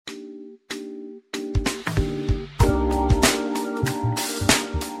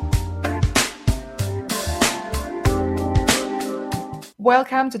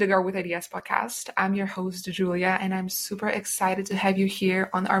Welcome to the Girl with Ideas podcast. I'm your host, Julia, and I'm super excited to have you here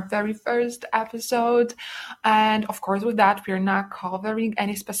on our very first episode. And of course, with that, we're not covering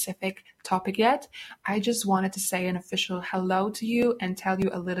any specific topic yet. I just wanted to say an official hello to you and tell you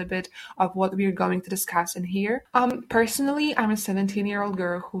a little bit of what we're going to discuss in here. Personally, I'm a 17-year-old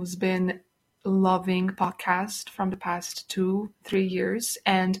girl who's been loving podcast from the past 2-3 years,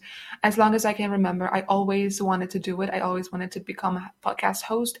 and as long as I can remember, I always wanted to do it. I always wanted to become a podcast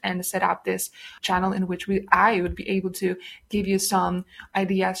host and set up this channel in which I would be able to give you some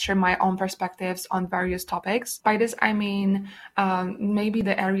ideas, share my own perspectives on various topics. By this I mean maybe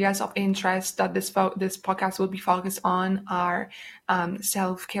the areas of interest that this podcast will be focused on are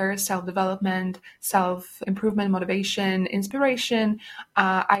self-care, self-development, self-improvement, motivation, inspiration.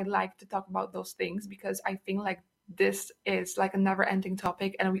 I like to talk about those things because I think like this is like a never-ending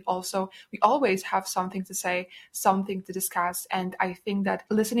topic, and we always have something to say, something to discuss. And I think that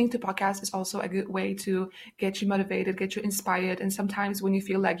listening to podcasts is also a good way to get you motivated, get you inspired. And sometimes when you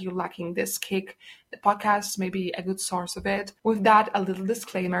feel like you're lacking this kick, the podcast may be a good source of it. With that, a little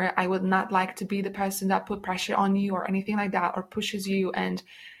disclaimer: I would not like to be the person that put pressure on you or anything like that, or pushes you and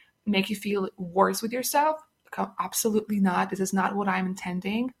make you feel worse with yourself. Absolutely not. This is not what I'm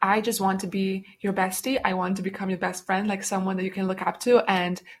intending. I just want to be your bestie. I want to become your best friend, like someone that you can look up to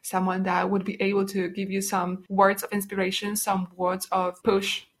and someone that would be able to give you some words of inspiration, some words of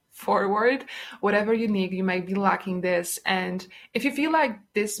push forward, whatever you need. You might be lacking this, and if you feel like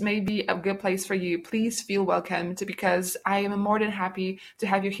this may be a good place for you, please feel welcomed, because I am more than happy to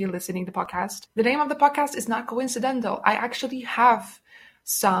have you here listening to the podcast. The name of the podcast is not coincidental. I actually have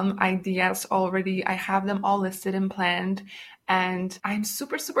some ideas already. I have them all listed and planned, and I'm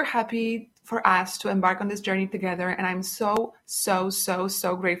super happy for us to embark on this journey together. And I'm so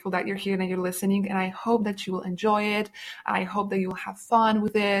grateful that you're here and you're listening, and I hope that you will enjoy it. I hope that you'll have fun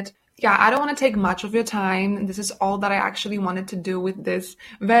with it. Yeah, I don't want to take much of your time. This is all that I actually wanted to do with this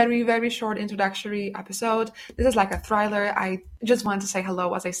very short introductory episode. This is like a thriller. I just wanted to say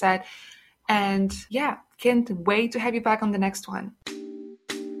hello, as I said, and yeah, can't wait to have you back on the next one.